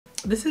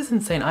This is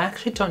insane. I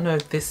actually don't know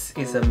if this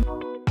is a...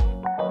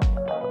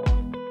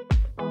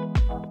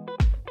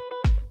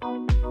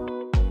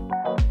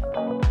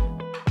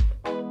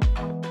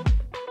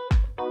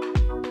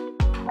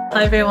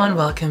 Hi everyone,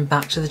 welcome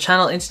back to the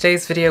channel. In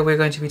today's video we're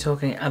going to be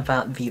talking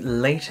about the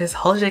latest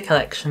holiday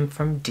collection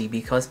from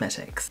DB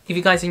Cosmetics. If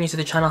you guys are new to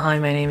the channel, hi,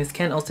 my name is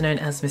Ken, also known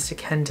as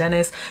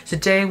MrKenDenis.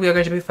 Today we are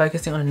going to be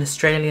focusing on an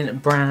Australian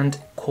brand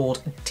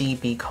called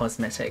DB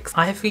Cosmetics.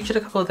 I have featured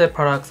a couple of their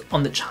products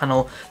on the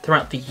channel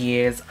throughout the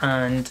years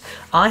and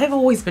I have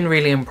always been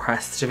really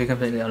impressed, to be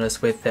completely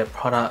honest, with their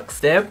products.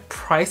 Their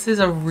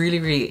prices are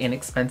really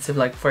inexpensive.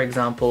 Like for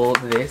example,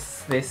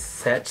 this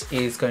set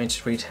is going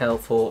to retail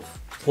for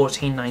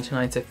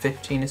 $14.99 to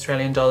 15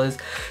 Australian dollars,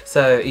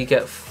 so you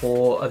get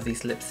 4 of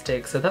these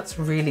lipsticks, so that's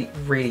really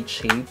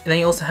cheap. And then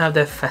you also have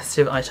their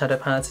festive eyeshadow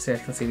palettes. As you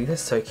guys can see, these are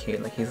so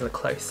cute, like here's a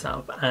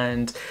close-up,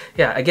 and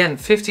yeah, again,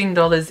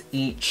 $15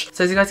 each.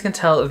 So as you guys can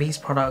tell, these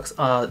products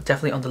are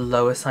definitely on the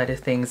lower side of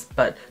things,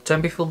 but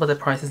don't be fooled by the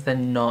prices. They're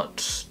not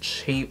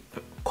cheap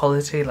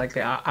quality, like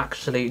they are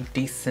actually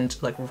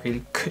decent, like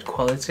really good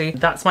quality.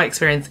 That's my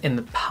experience in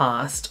the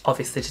past.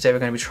 Obviously today we're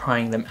going to be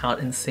trying them out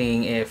and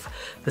seeing if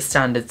the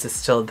standards are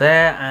still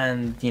there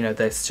and, you know,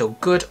 they're still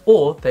good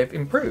or they've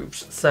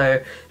improved.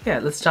 So yeah,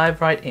 let's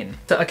dive right in.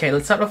 So okay,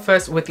 let's start off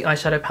first with the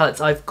eyeshadow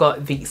palettes. I've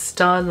got the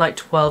Starlight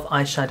 12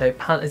 eyeshadow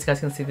palette. As you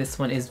guys can see, this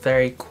one is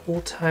very cool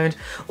toned.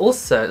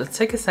 Also, let's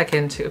take a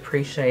second to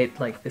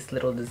appreciate like this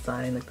little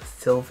design, like the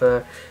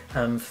silver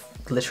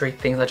glittery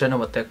things. I don't know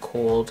what they're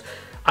called.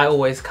 I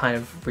always kind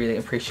of really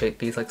appreciate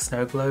these like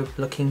snow globe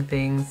looking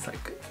things,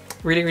 like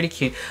really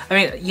cute. I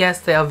mean,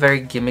 yes, they are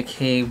very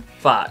gimmicky,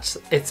 but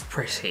it's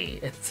pretty.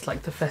 It's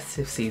like the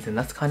festive season.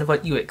 That's kind of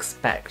what you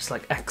expect,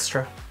 like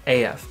extra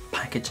AF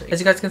packaging. As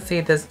you guys can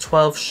see, there's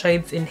 12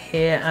 shades in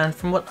here, and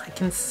from what I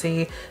can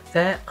see,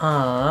 there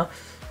are,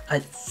 I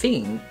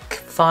think,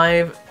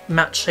 5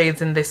 matte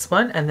shades in this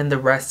one, and then the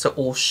rest are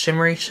all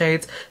shimmery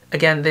shades.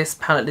 Again, this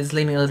palette is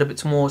leaning a little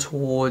bit more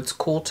towards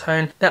cool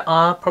tone. There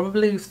are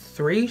probably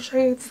 3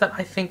 shades that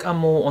I think are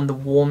more on the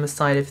warmer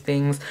side of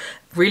things.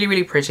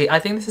 Really pretty. I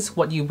think this is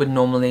what you would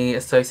normally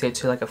associate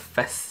to like a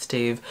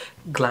festive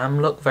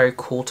glam look. Very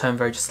cool tone,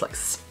 very just like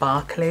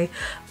sparkly.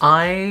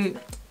 I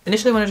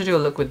initially wanted to do a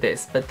look with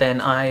this, but then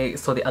I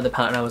saw the other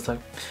palette and I was like,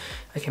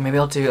 okay, maybe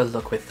I'll do a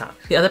look with that.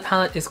 The other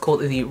palette is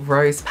called the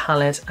Rose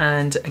palette,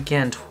 and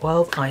again,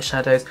 12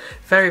 eyeshadows.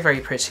 Very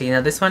pretty. Now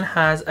this one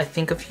has, I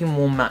think, a few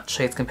more matte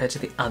shades compared to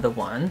the other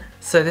one.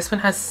 So this one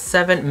has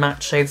 7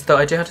 matte shades, though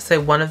I do have to say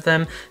one of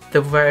them,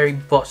 the very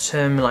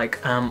bottom, like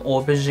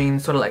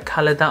aubergine sort of like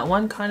colour, that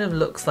one kind of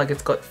looks like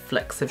it's got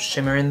flecks of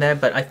shimmer in there,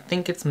 but I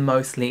think it's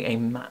mostly a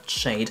matte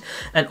shade.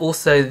 And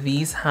also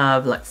these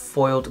have like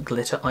foiled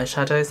glitter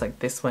eyeshadows, like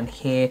this one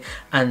here,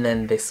 and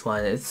then this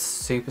one is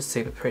super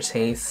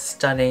pretty,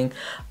 stunning.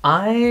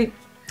 I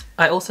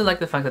also like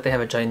the fact that they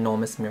have a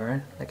ginormous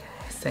mirror, like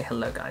say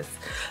hello guys.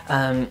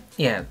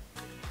 Yeah,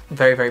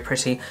 very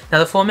pretty. Now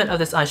the format of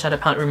this eyeshadow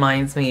palette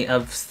reminds me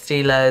of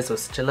Stila's, or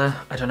Stila,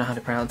 I don't know how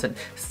to pronounce it,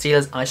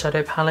 Stila's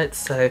eyeshadow palette.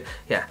 So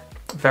yeah,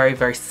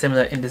 very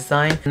similar in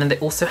design. And then they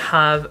also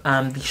have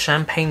the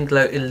Champagne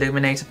Glow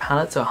Illuminator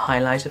palette, so a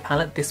highlighter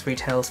palette. This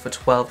retails for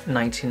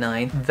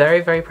 $12.99.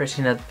 Very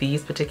pretty. Now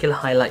these particular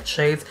highlight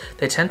shades,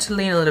 they tend to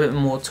lean a little bit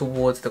more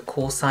towards the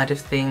cool side of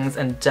things,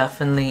 and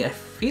definitely I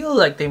feel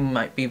like they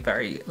might be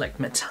very like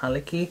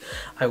metallic-y.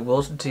 I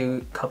will do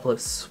a couple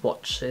of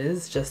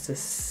swatches just to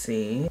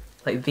see.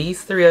 Like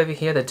these 3 over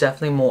here, they're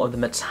definitely more of the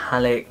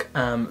metallic,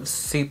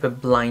 super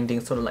blinding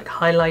sort of like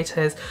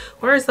highlighters.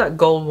 Whereas that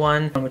gold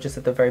one, which is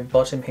at the very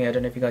bottom here, I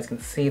don't know if you guys can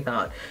see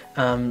that,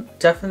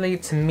 definitely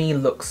to me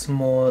looks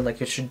more like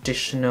your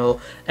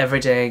traditional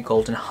everyday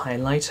golden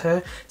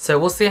highlighter. So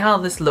we'll see how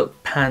this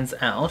look pans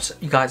out.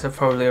 You guys have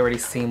probably already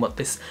seen what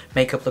this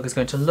makeup look is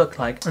going to look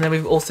like. And then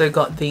we've also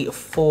got the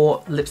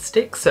 4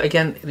 lipsticks. So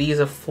again, these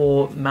are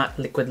 4 matte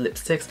liquid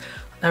lipsticks.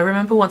 I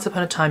remember once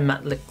upon a time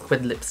matte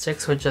liquid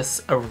lipsticks were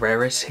just a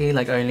rarity,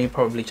 like only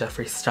probably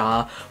Jeffree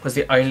Star was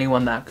the only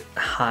one that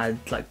had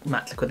like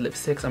matte liquid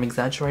lipsticks. I'm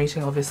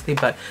exaggerating obviously,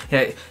 but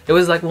yeah, it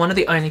was like one of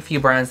the only few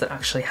brands that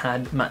actually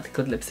had matte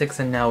liquid lipsticks,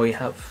 and now we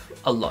have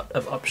a lot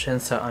of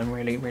options, so I'm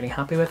really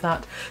happy with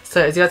that.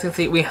 So as you guys can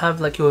see, we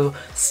have like your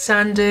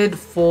standard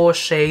 4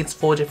 shades,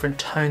 4 different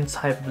tone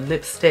type of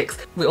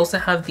lipsticks. We also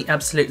have the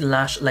Absolute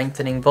Lash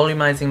Lengthening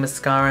Volumizing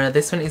Mascara.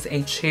 This one is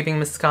a tubing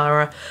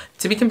mascara.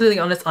 To be completely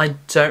honest, I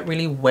don't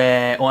really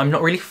wear, or I'm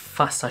not really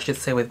fussed I should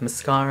say, with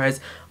mascaras.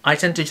 I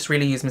tend to just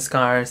really use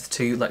mascaras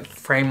to like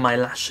frame my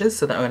lashes,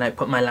 so that when I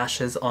put my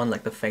lashes on,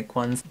 like the fake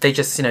ones, they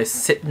just, you know,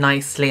 sit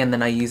nicely, and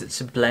then I use it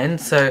to blend.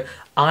 So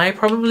I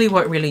probably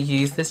won't really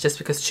use this just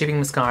because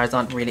tubing mascaras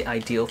aren't really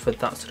ideal for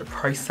that sort of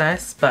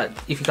process. But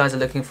if you guys are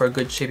looking for a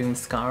good tubing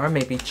mascara,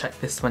 maybe check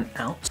this one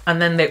out.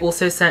 And then they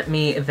also sent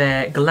me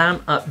their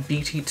Glam Up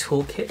Beauty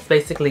Toolkit,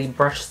 basically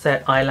brush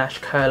set, eyelash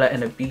curler,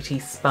 and a beauty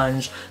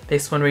sponge.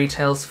 This one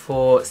retails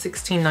for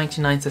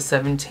 $16.99 to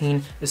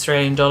 17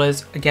 Australian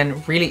dollars.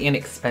 Again, really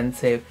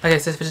inexpensive. Okay,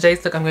 so for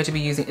today's look, I'm going to be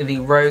using the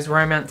Rose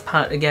Romance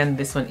palette. Again,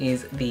 this one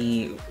is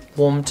the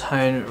warm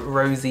tone,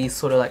 rosy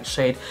sort of like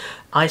shade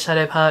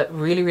eyeshadow palette.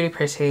 Really, really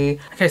pretty.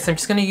 Okay, so I'm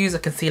just going to use a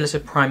concealer to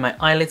prime my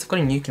eyelids. I've got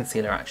a new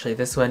concealer actually.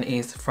 This one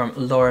is from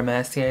Laura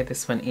Mercier.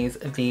 This one is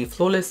the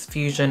Flawless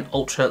Fusion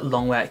Ultra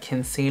Longwear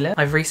Concealer.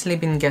 I've recently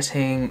been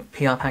getting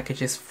PR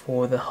packages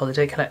for the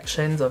holiday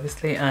collections,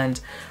 obviously, and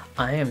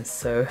I am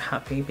so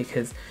happy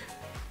because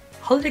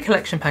holiday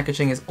collection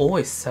packaging is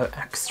always so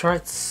extra.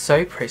 It's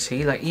so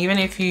pretty. Like, even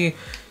if you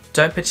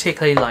don't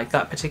particularly like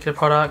that particular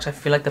product, I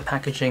feel like the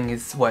packaging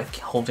is worth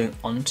holding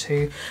on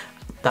to.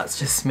 That's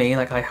just me,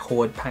 like I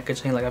hoard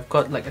packaging. Like I've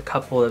got like a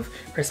couple of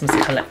Christmas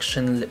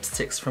collection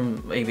lipsticks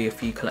from maybe a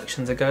few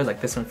collections ago,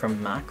 like this one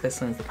from MAC,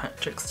 this one's the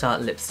Patrick Star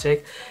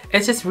lipstick.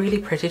 It's just really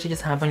pretty to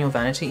just have on your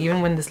vanity.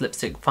 Even when this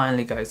lipstick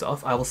finally goes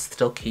off, I will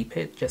still keep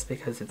it just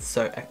because it's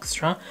so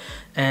extra.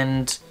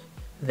 And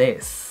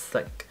this,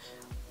 like,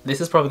 this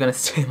is probably going to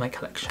stay in my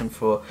collection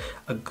for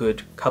a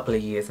good couple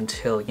of years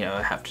until, you know,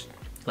 I have to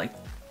like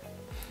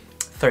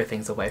throw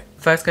things away.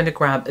 First, going to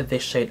grab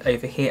this shade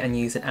over here and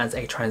use it as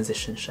a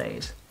transition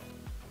shade.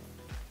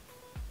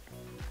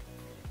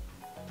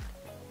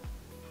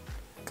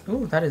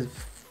 Ooh, that is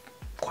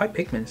quite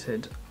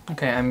pigmented.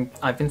 Okay,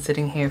 I've been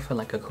sitting here for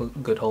like a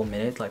good whole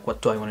minute. Like,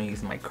 what do I want to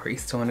use in my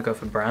crease? Do I want to go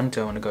for brown?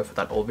 Do I want to go for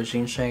that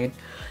aubergine shade?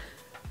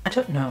 I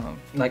don't know.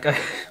 Like,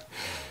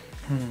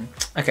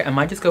 okay, I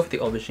might just go for the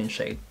aubergine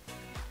shade.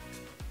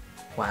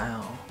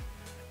 Wow,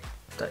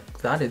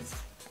 that is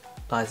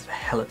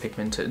hella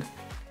pigmented.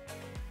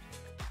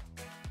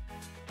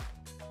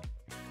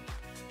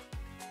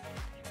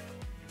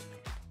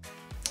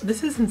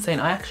 This is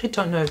insane. I actually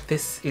don't know if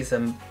this is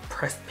a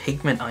pressed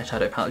pigment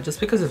eyeshadow palette just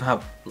because of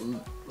how,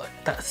 like,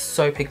 that's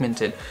so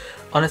pigmented.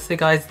 Honestly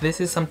guys, this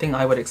is something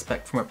I would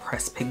expect from a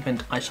pressed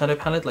pigment eyeshadow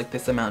palette, like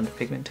this amount of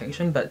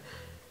pigmentation, but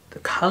the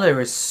colour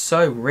is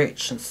so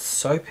rich and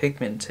so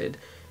pigmented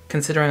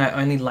considering I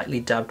only lightly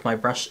dabbed my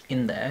brush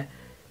in there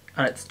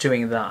and it's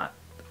doing that.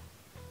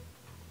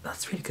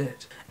 That's really good.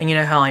 And you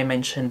know how I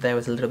mentioned there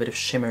was a little bit of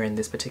shimmer in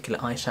this particular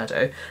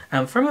eyeshadow?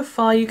 From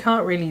afar you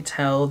can't really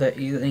tell there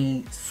is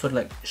any sort of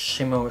like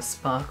shimmer or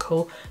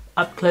sparkle.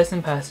 Up close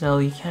and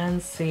personal you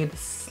can see the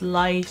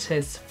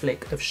slightest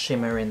flick of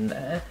shimmer in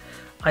there.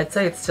 I'd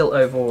say it's still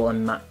overall a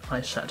matte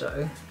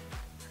eyeshadow.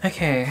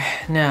 Okay,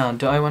 now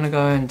do I want to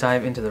go and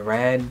dive into the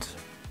red?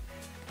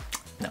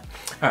 No.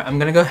 Alright, I'm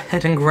gonna go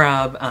ahead and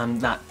grab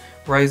that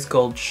rose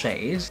gold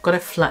shade. Got a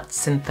flat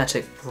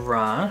synthetic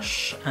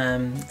brush.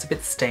 It's a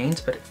bit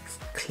stained, but it's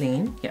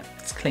clean. Yeah,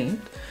 it's clean.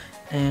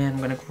 And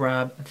I'm gonna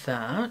grab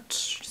that,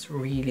 just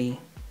really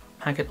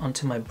pack it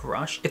onto my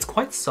brush. It's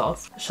quite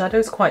soft. The shadow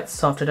is quite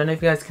soft. I don't know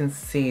if you guys can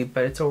see,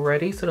 but it's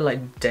already sort of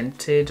like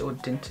dented or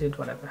dinted,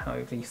 whatever,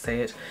 however you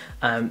say it.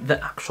 The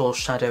actual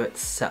shadow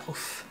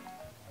itself.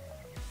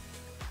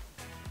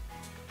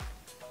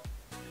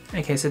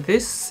 Okay, so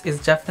this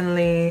is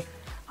definitely,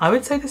 I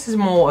would say this is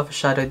more of a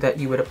shadow that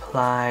you would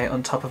apply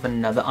on top of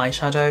another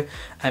eyeshadow.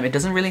 It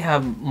doesn't really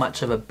have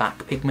much of a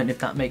back pigment, if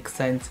that makes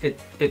sense. It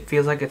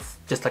feels like it's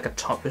just like a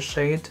topper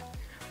shade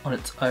on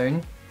its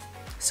own.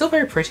 Still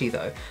very pretty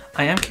though.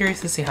 I am curious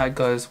to see how it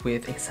goes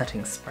with a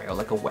setting spray or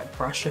like a wet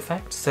brush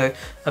effect. So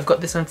I've got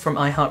this one from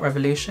I Heart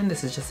Revolution.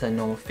 This is just a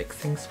normal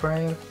fixing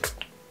spray,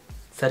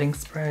 setting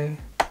spray.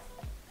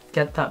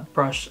 Get that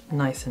brush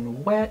nice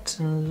and wet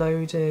and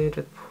loaded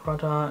with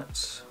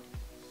product.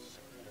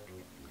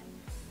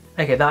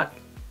 Okay, that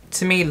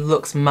to me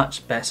looks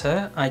much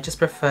better. I just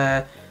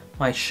prefer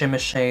my shimmer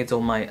shades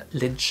or my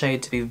lid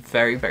shade to be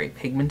very, very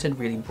pigmented,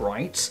 really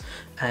bright.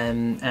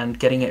 And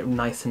getting it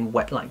nice and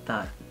wet like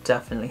that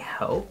definitely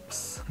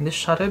helps. And this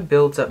shadow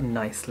builds up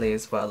nicely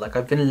as well. Like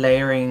I've been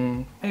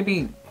layering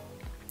maybe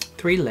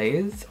 3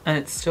 layers and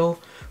it's still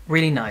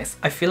really nice.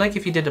 I feel like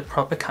if you did a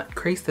proper cut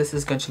crease, this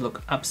is going to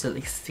look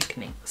absolutely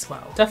sickening as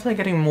well. Definitely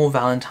getting more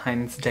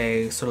Valentine's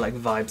Day sort of like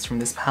vibes from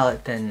this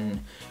palette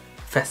than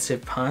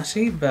festive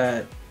party,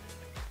 but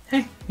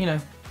hey, you know,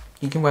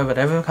 you can wear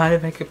whatever kind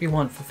of makeup you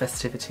want for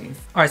festivities.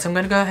 Alright, so I'm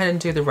going to go ahead and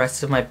do the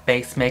rest of my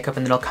base makeup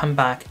and then I'll come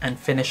back and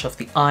finish off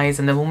the eyes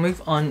and then we'll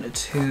move on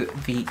to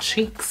the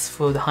cheeks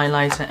for the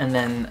highlighter and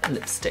then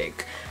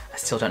lipstick. I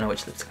still don't know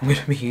which lipstick I'm going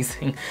to be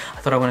using.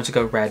 I thought I wanted to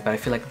go red, but I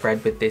feel like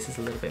red with this is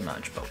a little bit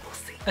much, but we'll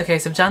see. Okay,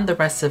 so I've done the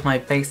rest of my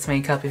base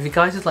makeup. If you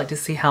guys would like to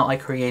see how I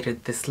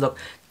created this look,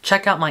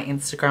 check out my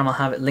Instagram. I'll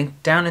have it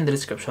linked down in the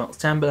description box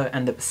down below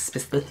and the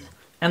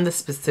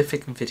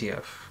specific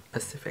video. The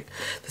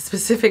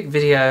specific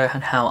video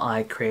and how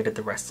I created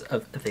the rest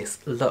of this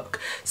look.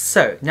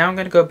 So now I'm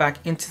going to go back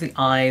into the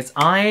eyes.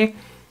 I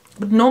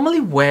would normally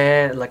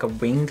wear like a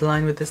winged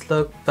line with this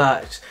look,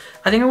 but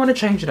I think I want to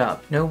change it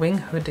up. No wing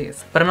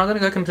hoodies. But I'm not going to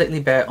go completely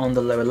bare on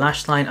the lower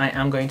lash line. I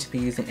am going to be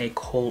using a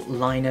kohl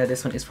liner.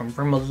 This one is from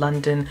Rimmel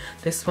London.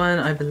 This one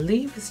I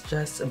believe is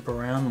just a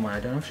brown one. I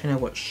don't actually know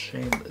what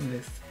shade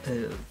this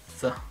is.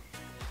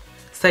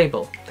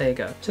 Sable, there you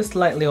go. Just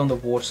lightly on the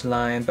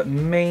waterline, but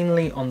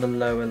mainly on the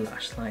lower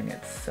lash line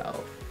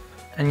itself.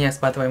 And yes,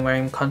 by the way, I'm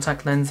wearing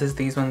contact lenses.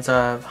 These ones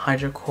are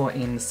Hydrocore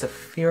in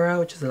Saphira,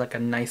 which is like a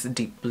nice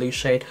deep blue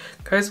shade.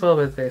 Goes well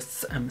with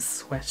this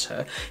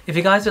sweater. If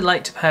you guys would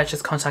like to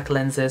purchase contact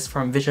lenses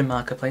from Vision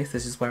Marketplace,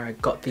 this is where I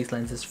got these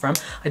lenses from.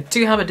 I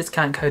do have a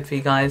discount code for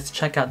you guys.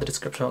 Check out the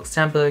description box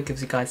down below. It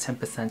gives you guys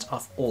 10%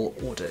 off all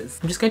orders.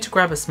 I'm just going to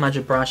grab a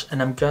smudger brush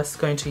and I'm just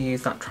going to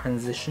use that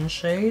transition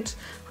shade.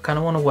 I kind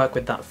of want to work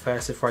with that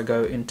first before I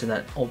go into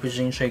that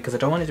aubergine shade because I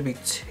don't want it to be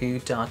too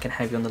dark and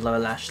heavy on the lower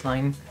lash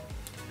line.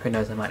 Who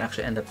knows, I might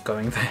actually end up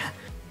going there.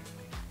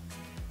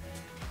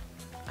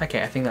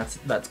 Okay, I think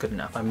that's good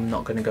enough. I'm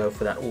not going to go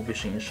for that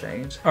aubergine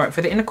shade. Alright,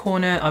 for the inner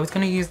corner, I was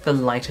going to use the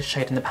lighter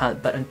shade in the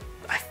palette, but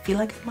I feel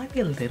like it might be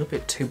a little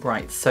bit too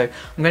bright. So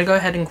I'm going to go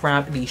ahead and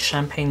grab the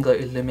Champagne Glow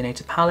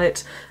Illuminator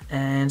palette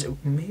and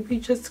maybe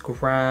just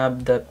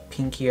grab the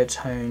pinkier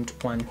toned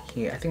one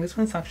here. I think this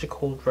one's actually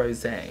called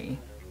Rosé.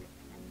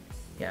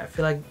 Yeah, I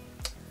feel like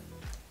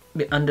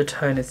the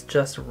undertone is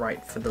just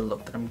right for the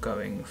look that I'm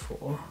going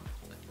for.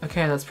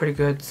 Okay, that's pretty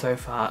good so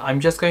far. I'm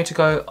just going to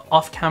go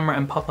off camera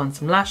and pop on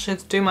some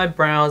lashes, do my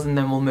brows, and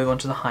then we'll move on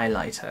to the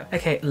highlighter.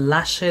 Okay,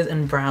 lashes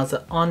and brows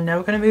are on. Now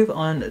we're going to move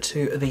on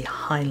to the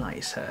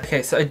highlighter.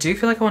 Okay, so I do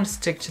feel like I want to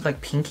stick to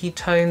like pinky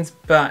tones,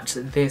 but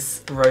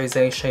this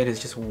rosé shade is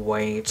just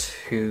way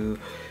too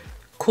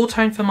cool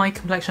tone for my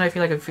complexion. I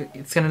feel like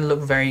it's going to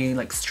look very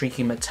like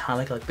streaky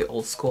metallic, like the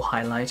old school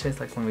highlighters,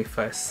 like when we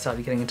first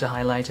started getting into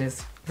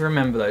highlighters.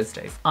 Remember those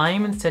days. I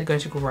am instead going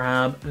to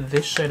grab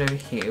this shade over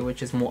here,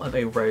 which is more of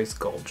a rose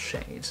gold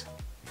shade.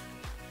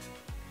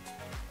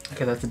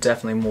 Okay, that's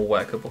definitely more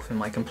workable for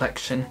my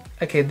complexion.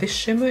 Okay, this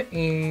shimmer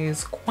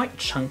is quite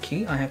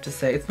chunky, I have to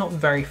say. It's not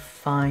very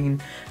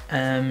fine.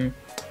 And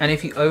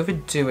if you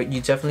overdo it, you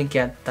definitely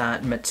get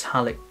that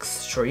metallic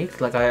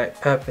streak. Like I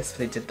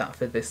purposefully did that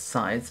for this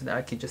side so that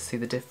I could just see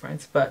the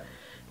difference. But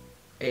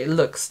it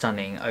looks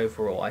stunning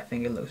overall. I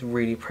think it looks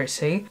really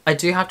pretty. I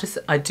do have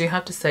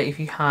to say if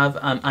you have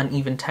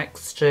uneven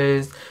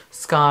textures,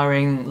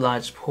 scarring,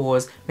 large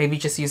pores, maybe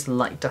just use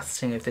light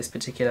dusting of this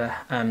particular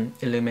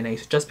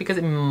illuminator, just because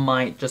it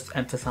might just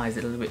emphasize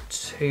it a little bit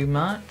too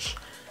much.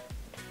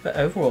 But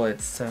overall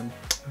it's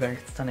very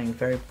stunning,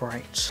 very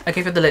bright.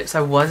 Okay, for the lips,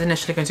 I was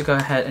initially going to go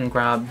ahead and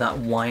grab that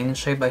wine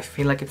shade, but I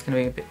feel like it's going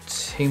to be a bit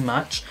too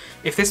much.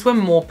 If this were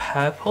more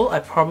purple, I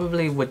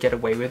probably would get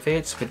away with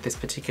it with this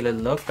particular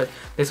look, but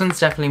this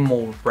one's definitely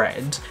more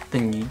red, the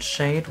nude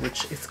shade,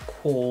 which is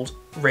called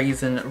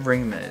Raisin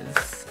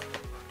Rumors.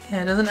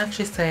 Yeah, it doesn't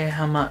actually say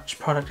how much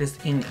product is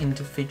in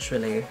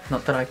individually,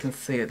 not that I can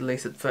see at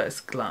least at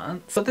first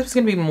glance. But this is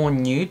going to be more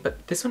nude,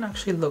 but this one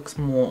actually looks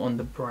more on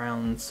the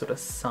brown sort of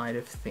side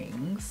of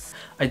things.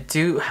 I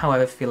do,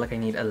 however, feel like I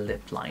need a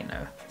lip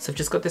liner. So I've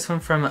just got this one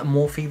from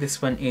Morphe.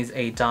 This one is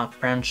a dark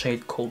brown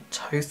shade called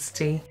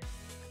Toasty.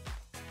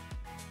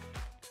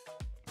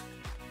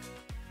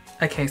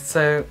 Okay,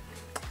 so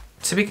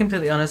to be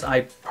completely honest,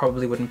 I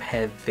probably wouldn't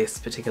pair this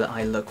particular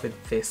eye look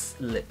with this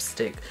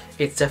lipstick.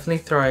 It's definitely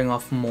throwing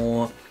off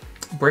more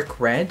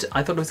brick red.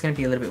 I thought it was going to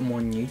be a little bit more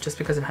nude just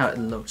because of how it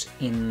looked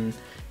in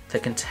the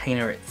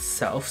container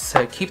itself.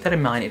 So keep that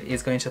in mind, it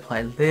is going to apply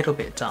a little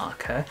bit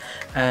darker.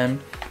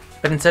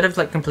 But instead of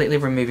like completely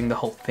removing the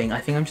whole thing, I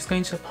think I'm just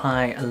going to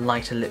apply a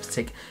lighter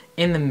lipstick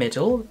in the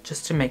middle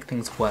just to make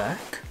things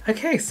work.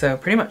 Okay, so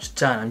pretty much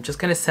done. I'm just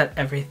going to set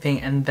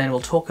everything and then we'll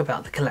talk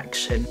about the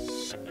collection.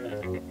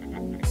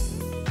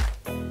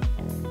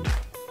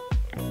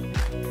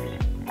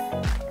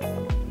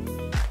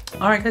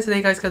 Alright guys, so there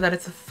you guys go, that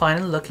is the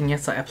final look, and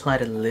yes, I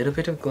applied a little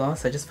bit of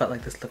gloss. I just felt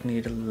like this look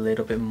needed a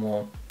little bit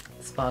more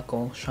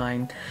sparkle,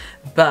 shine.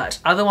 But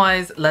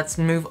otherwise, let's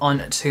move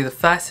on to the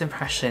first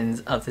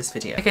impressions of this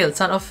video. Okay, let's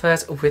start off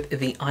first with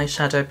the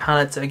eyeshadow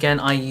palette. So again,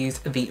 I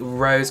used the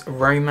Rose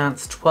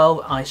Romance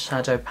 12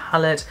 eyeshadow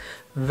palette.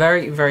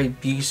 Very, very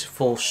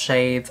beautiful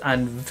shades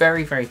and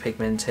very, very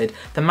pigmented.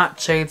 The matte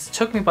shades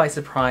took me by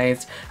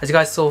surprise. As you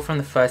guys saw from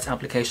the first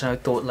application, I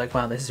thought like,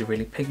 wow, this is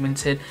really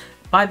pigmented.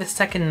 By the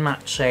second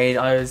matte shade,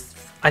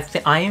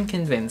 I am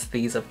convinced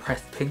these are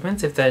pressed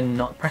pigments. If they're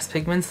not pressed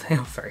pigments, they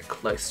are very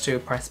close to a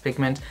pressed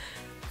pigment.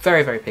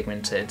 Very, very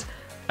pigmented.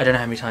 I don't know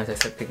how many times I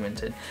said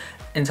pigmented.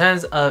 In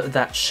terms of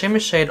that shimmer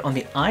shade on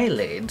the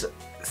eyelid,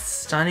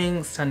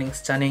 stunning, stunning,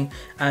 stunning.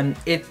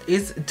 It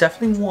is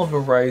definitely more of a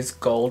rose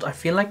gold. I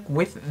feel like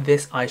with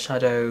this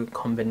eyeshadow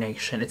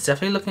combination, it's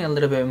definitely looking a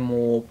little bit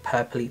more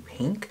purpley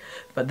pink.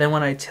 But then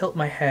when I tilt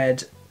my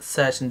head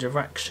certain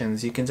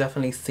directions, you can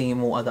definitely see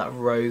more of that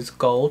rose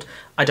gold.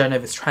 I don't know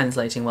if it's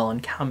translating well on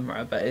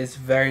camera, but it's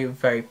very,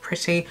 very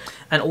pretty.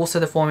 And also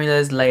the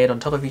formulas layered on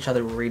top of each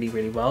other really,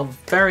 really well.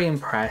 Very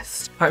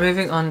impressed. Alright,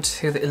 moving on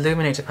to the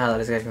Illuminator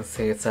palette. As you guys can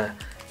see, it's a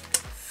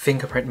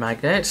fingerprint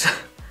magnet.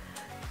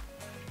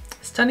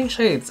 Stunning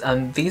shades.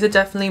 These are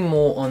definitely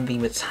more on the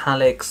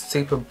metallic,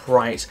 super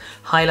bright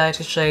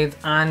highlighter shades,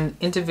 and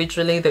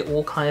individually they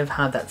all kind of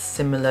have that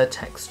similar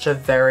texture,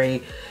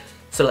 very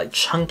so like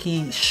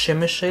chunky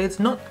shimmer shades,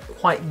 not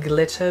quite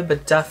glitter,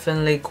 but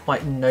definitely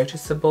quite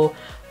noticeable.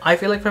 I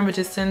feel like from a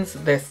distance,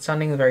 they're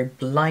stunning, very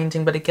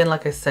blinding, but again,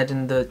 like I said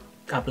in the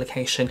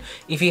application.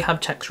 If you have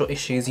textural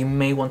issues, you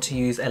may want to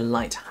use a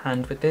light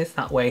hand with this.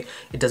 That way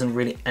it doesn't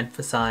really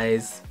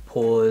emphasize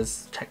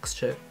pores,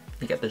 texture.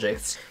 You get the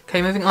gist.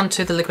 Okay, moving on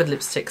to the liquid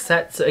lipstick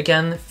set. So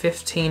again,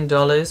 $15,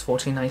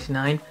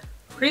 $14.99.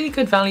 Really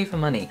good value for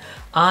money.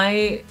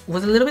 I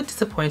was a little bit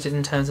disappointed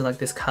in terms of like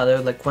this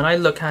color. Like when I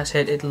look at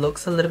it, it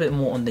looks a little bit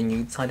more on the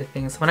nude side of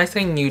things. When I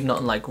say nude,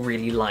 not like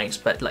really light,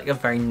 but like a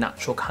very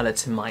natural color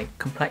to my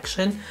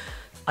complexion.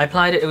 I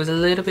applied it, it was a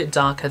little bit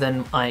darker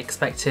than I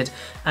expected,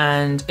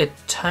 and it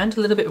turned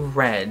a little bit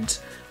red,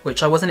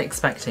 which I wasn't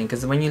expecting,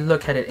 because when you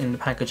look at it in the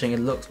packaging, it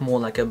looks more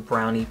like a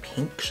browny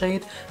pink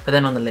shade, but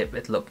then on the lip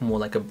it looked more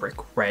like a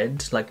brick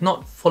red, like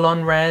not full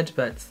on red,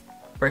 but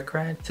brick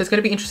red. So it's going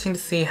to be interesting to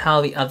see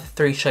how the other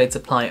 3 shades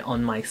apply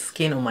on my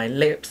skin, on my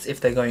lips, if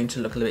they're going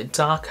to look a little bit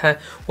darker,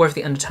 or if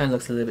the undertone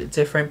looks a little bit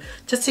different.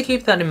 Just to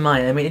keep that in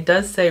mind, I mean, it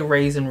does say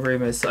Raisin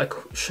Rumors, so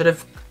I should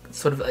have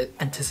sort of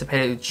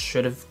anticipated it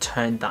should have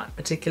turned that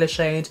particular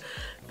shade.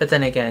 But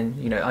then again,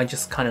 you know, I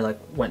just kind of like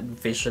went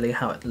visually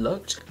how it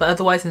looked. But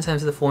otherwise, in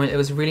terms of the formula, it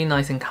was really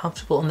nice and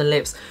comfortable on the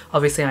lips.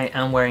 Obviously, I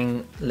am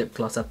wearing lip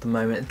gloss at the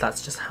moment.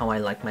 That's just how I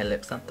like my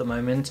lips at the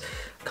moment.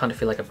 I kind of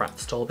feel like a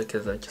Bratz doll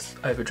because I just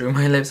overdrew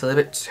my lips a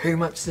little bit too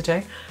much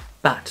today.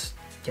 But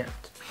yeah.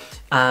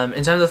 In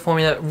terms of the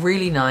formula,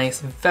 really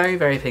nice, very,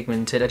 very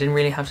pigmented. I didn't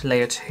really have to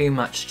layer too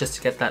much just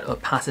to get that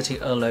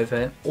opacity all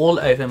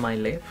over my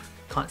lip.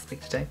 Can't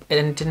speak today.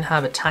 It didn't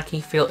have a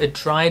tacky feel. It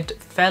dried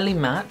fairly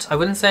matte. I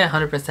wouldn't say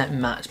 100%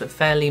 matte, but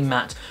fairly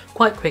matte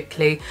quite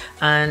quickly,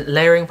 and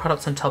layering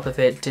products on top of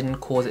it didn't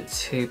cause it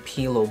to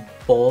peel or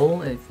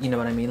ball, if you know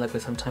what I mean. Like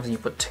sometimes when you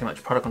put too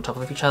much product on top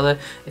of each other,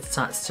 it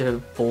starts to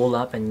ball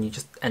up and you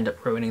just end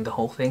up ruining the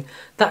whole thing.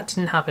 That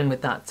didn't happen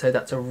with that, so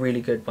that's a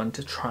really good one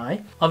to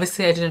try.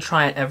 Obviously, I didn't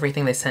try out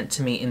everything they sent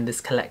to me in this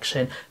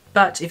collection,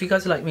 but if you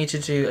guys would like me to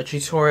do a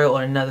tutorial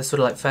or another sort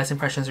of like first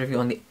impressions review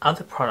on the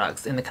other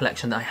products in the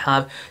collection that I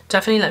have,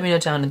 definitely let me know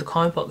down in the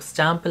comment box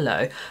down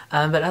below.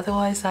 But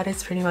otherwise, that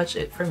is pretty much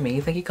it from me.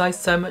 Thank you guys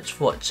so much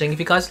for watching. If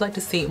you guys would like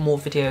to see more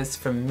videos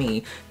from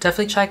me,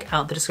 definitely check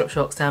out the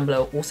description box down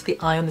below, also the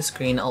eye on the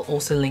screen. I'll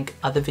also link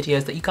other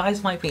videos that you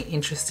guys might be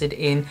interested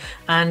in,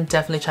 and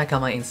definitely check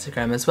out my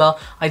Instagram as well.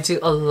 I do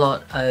a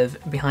lot of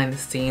behind the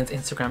scenes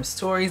Instagram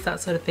stories, that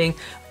sort of thing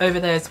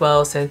over there as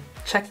well, so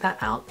check that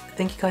out.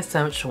 Thank you guys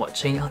so much for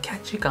watching. I'll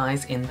catch you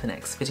guys in the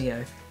next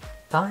video.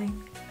 Bye!